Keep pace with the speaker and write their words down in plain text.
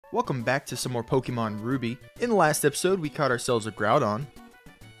Welcome back to some more Pokemon Ruby. In the last episode, we caught ourselves a Groudon.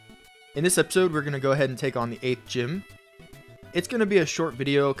 In this episode, we're going to go ahead and take on the 8th gym. It's going to be a short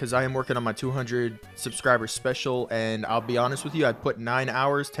video because I am working on my 200 subscriber special, and I'll be honest with you, I put 9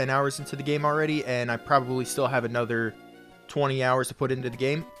 hours, 10 hours into the game already, and I probably still have another 20 hours to put into the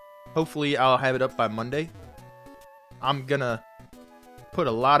game. Hopefully, I'll have it up by Monday. I'm going to put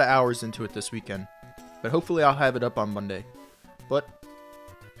a lot of hours into it this weekend, but hopefully I'll have it up on Monday. But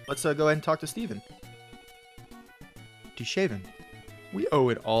let's go ahead and talk to Steven. Deshaven, we owe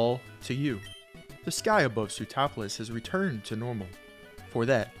it all to you. The sky above Sootopolis has returned to normal. For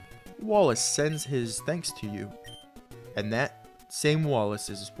that, Wallace sends his thanks to you. And that same Wallace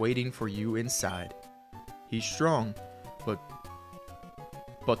is waiting for you inside. He's strong, but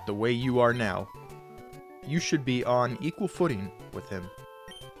the way you are now, you should be on equal footing with him.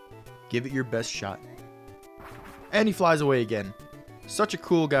 Give it your best shot. And he flies away again. Such a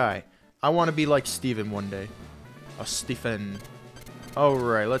cool guy. I want to be like Steven one day. Oh, Stephen.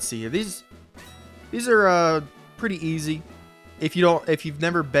 Alright, let's see here. These are pretty easy. If you've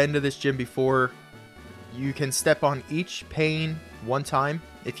never been to this gym before, you can step on each pane one time.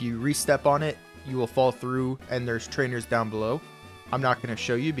 If you re-step on it, you will fall through, and there's trainers down below. I'm not going to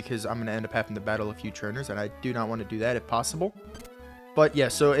show you because I'm going to end up having to battle a few trainers, and I do not want to do that if possible. But yeah,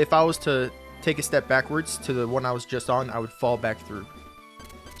 so if I was to take a step backwards to the one I was just on, I would fall back through.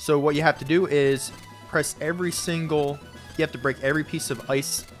 So what you have to do is press every single, you have to break every piece of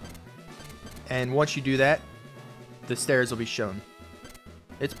ice, and once you do that, the stairs will be shown.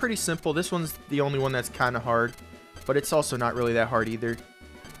 It's pretty simple. This one's the only one that's kind of hard, but it's also not really that hard either.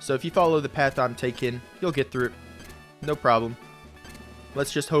 So if you follow the path I'm taking, you'll get through it. No problem.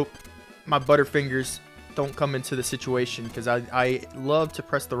 Let's just hope my Butterfingers don't come into the situation, because I love to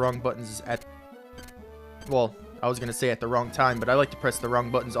press the wrong buttons at, well, I was going to say at the wrong time, but I like to press the wrong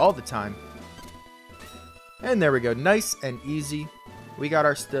buttons all the time. And there we go. Nice and easy. We got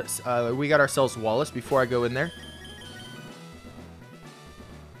ourselves Wallace before I go in there.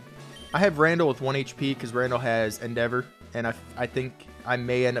 I have Randall with 1 HP because Randall has Endeavor, and I think I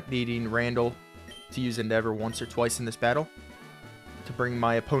may end up needing Randall to use Endeavor once or twice in this battle to bring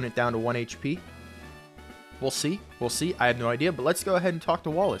my opponent down to 1 HP. We'll see. We'll see. I have no idea, but let's go ahead and talk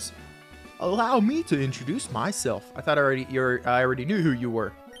to Wallace. Allow me to introduce myself. I thought I already knew who you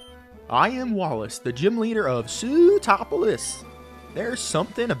were. I am Wallace, the gym leader of Sootopolis. There's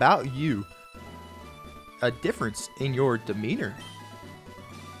something about you. A difference in your demeanor.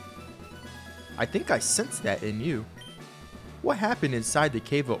 I think I sense that in you. What happened inside the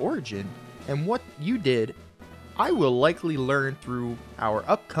Cave of Origin and what you did, I will likely learn through our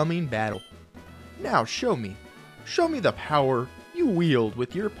upcoming battle. Now show me. Show me the power you wield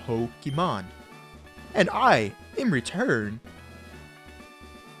with your Pokemon. And I, in return,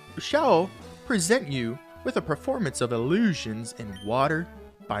 shall present you with a performance of illusions in water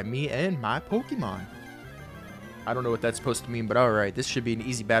by me and my Pokemon. I don't know what that's supposed to mean, but alright, this should be an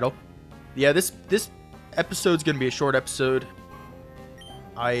easy battle. Yeah, this episode's going to be a short episode.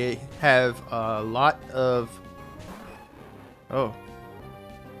 I have a lot of... Oh.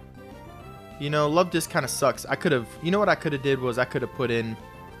 You know, Love Disc kind of sucks. I could have... You know what I could have did was I could have put in...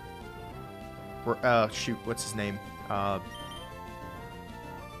 shoot, what's his name? I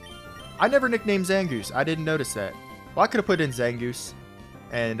never nicknamed Zangoose. I didn't notice that. Well, I could have put in Zangoose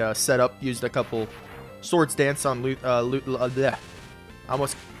and used a couple Swords Dance on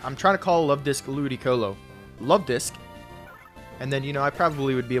I'm trying to call Love Disc Ludicolo. Love Disc. And then, you know, I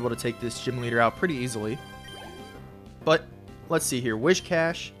probably would be able to take this gym leader out pretty easily. But, let's see here.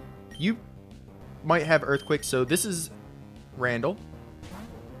 Wishcash. You might have Earthquake, so this is Randall.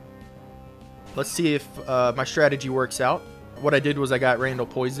 Let's see if my strategy works out. What I did was I got Randall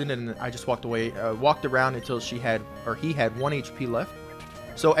poisoned, and I just walked away, walked around until he had 1 HP left.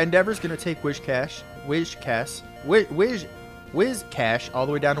 So Endeavor's gonna take Wishcash all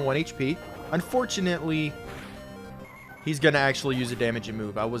the way down to 1 HP. Unfortunately, he's gonna actually use a damaging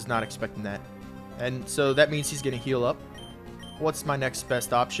move. I was not expecting that, and so that means he's gonna heal up. What's my next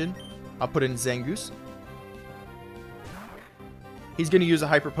best option? I'll put in Zangoose. He's gonna use a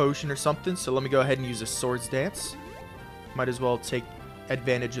Hyper Potion or something, so let me go ahead and use a Swords Dance. Might as well take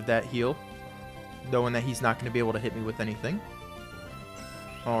advantage of that heal, knowing that he's not going to be able to hit me with anything.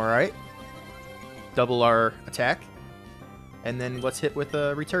 Alright. Double our attack. And then let's hit with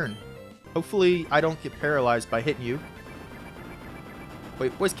a return. Hopefully I don't get paralyzed by hitting you.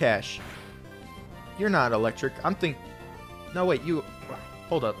 Wait, Wishcash. You're not electric. No, wait, you...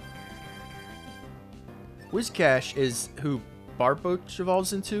 Hold up. Wishcash is who Barboach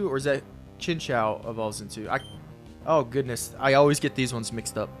evolves into? Or is that Chinchou evolves into? Oh, goodness. I always get these ones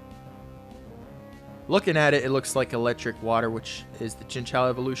mixed up. Looking at it, it looks like electric water, which is the Chinchou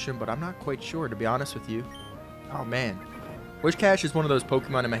evolution, but I'm not quite sure, to be honest with you. Oh, man. Wishcash is one of those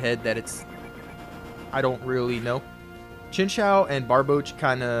Pokemon in my head that I don't really know. Chinchou and Barboach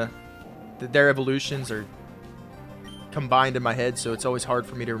kind of... Their evolutions are combined in my head, so it's always hard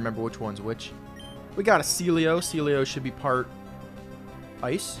for me to remember which one's which. We got a Celio. Celio should be part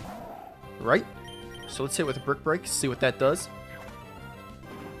ice, right? So let's hit with a Brick Break, see what that does.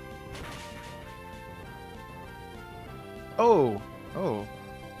 Oh,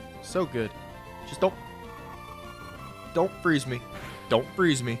 so good. Just don't freeze me. Don't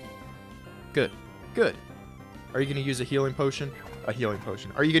freeze me. Good, good. Are you gonna use a healing potion? A healing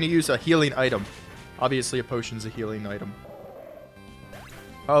potion. Are you gonna use a healing item? Obviously, a potion's a healing item.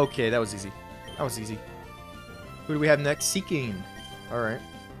 Okay, that was easy. That was easy. Who do we have next? Seeking. Alright.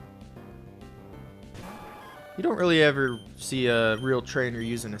 You don't really ever see a real trainer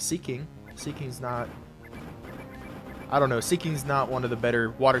using a Seeking. Seeking's not... I don't know. Seeking's not one of the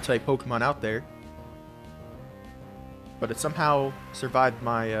better water-type Pokemon out there. But it somehow survived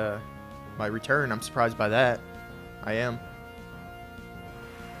my my return. I'm surprised by that. I am.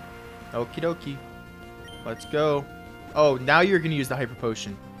 Okie dokie. Let's go. Oh, now you're going to use the Hyper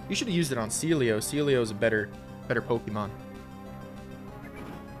Potion. You should have used it on Celio. Celio is a better Pokemon.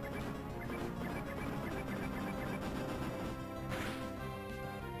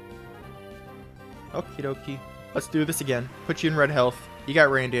 Okie dokie. Let's do this again. Put you in red health. You got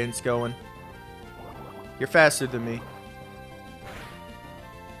Rain Dance going. You're faster than me.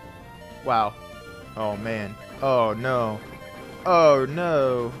 Wow. Oh, man. Oh, no. Oh,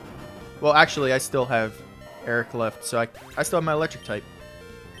 no. Well, actually, I still have Eric left, so I still have my electric type.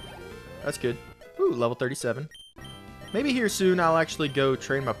 That's good. Ooh, level 37. Maybe here soon I'll actually go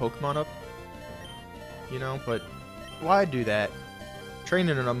train my Pokemon up. You know, but why do that?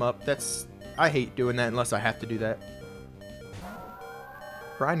 Training them up, that's... I hate doing that unless I have to do that.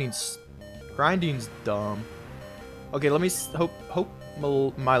 Grinding's dumb. Okay, let me hope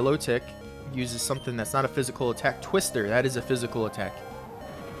my low-tech uses something that's not a physical attack. Twister, that is a physical attack.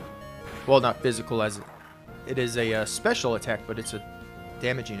 Well, not physical as it is a special attack, but it's a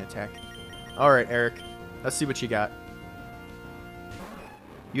damaging attack. Alright, Eric. Let's see what you got.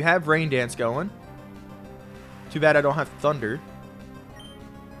 You have Rain Dance going. Too bad I don't have Thunder.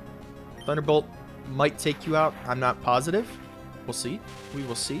 Thunderbolt might take you out. I'm not positive. We'll see. We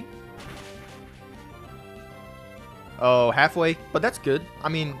will see. Oh, halfway. But that's good. I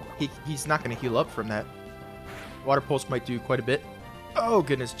mean, he's not going to heal up from that. Water Pulse might do quite a bit. Oh,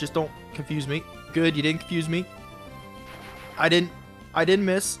 goodness. Just don't confuse me. Good, you didn't confuse me. I didn't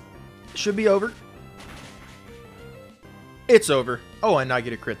miss. Should be over. It's over. Oh, and I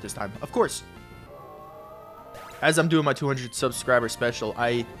get a crit this time. Of course. As I'm doing my 200 subscriber special,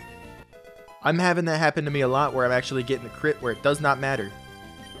 I'm having that happen to me a lot where I'm actually getting the crit where it does not matter.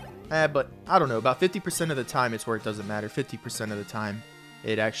 But I don't know. About 50% of the time it's where it doesn't matter. 50% of the time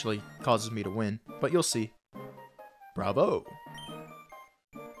it actually causes me to win. But you'll see. Bravo.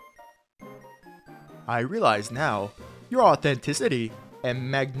 I realize now your authenticity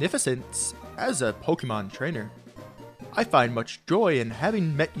and magnificence as a Pokemon trainer. I find much joy in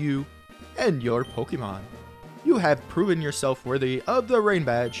having met you and your Pokemon. You have proven yourself worthy of the Rain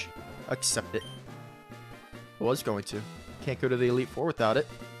Badge. Accept it. I was going to. Can't go to the Elite Four without it.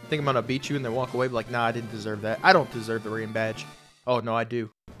 Think I'm gonna beat you and then walk away, but like, nah, I didn't deserve that. I don't deserve the Rain Badge. Oh, no, I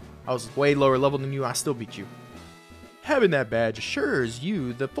do. I was way lower level than you. I still beat you. Having that badge assures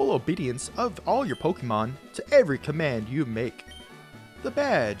you the full obedience of all your Pokemon to every command you make. The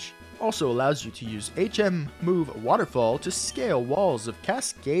badge also allows you to use HM move Waterfall to scale walls of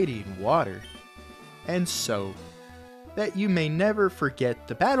cascading water. And so, that you may never forget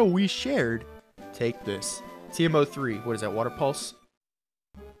the battle we shared, take this. TMO3, what is that, Water Pulse?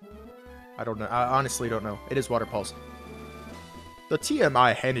 I don't know, I honestly don't know. It is Water Pulse. The TM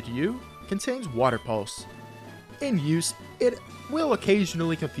I handed you contains Water Pulse. In use, it will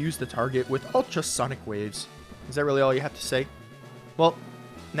occasionally confuse the target with ultrasonic waves. Is that really all you have to say? Well,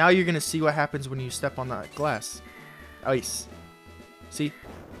 now you're going to see what happens when you step on that glass. Ice. See?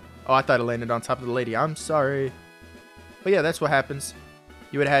 Oh, I thought it landed on top of the lady. I'm sorry. But yeah, that's what happens.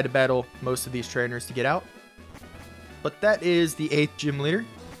 You would have had to battle most of these trainers to get out. But that is the 8th gym leader.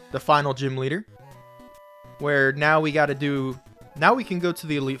 The final gym leader. Where now we got to do... Now we can go to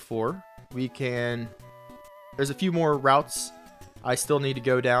the Elite Four. We can... There's a few more routes I still need to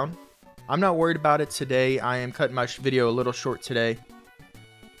go down. I'm not worried about it today. I am cutting my video a little short today.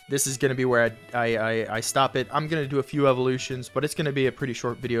 This is going to be where I stop it. I'm going to do a few evolutions, but it's going to be a pretty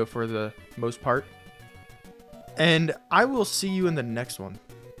short video for the most part. And I will see you in the next one.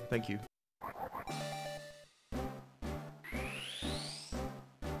 Thank you.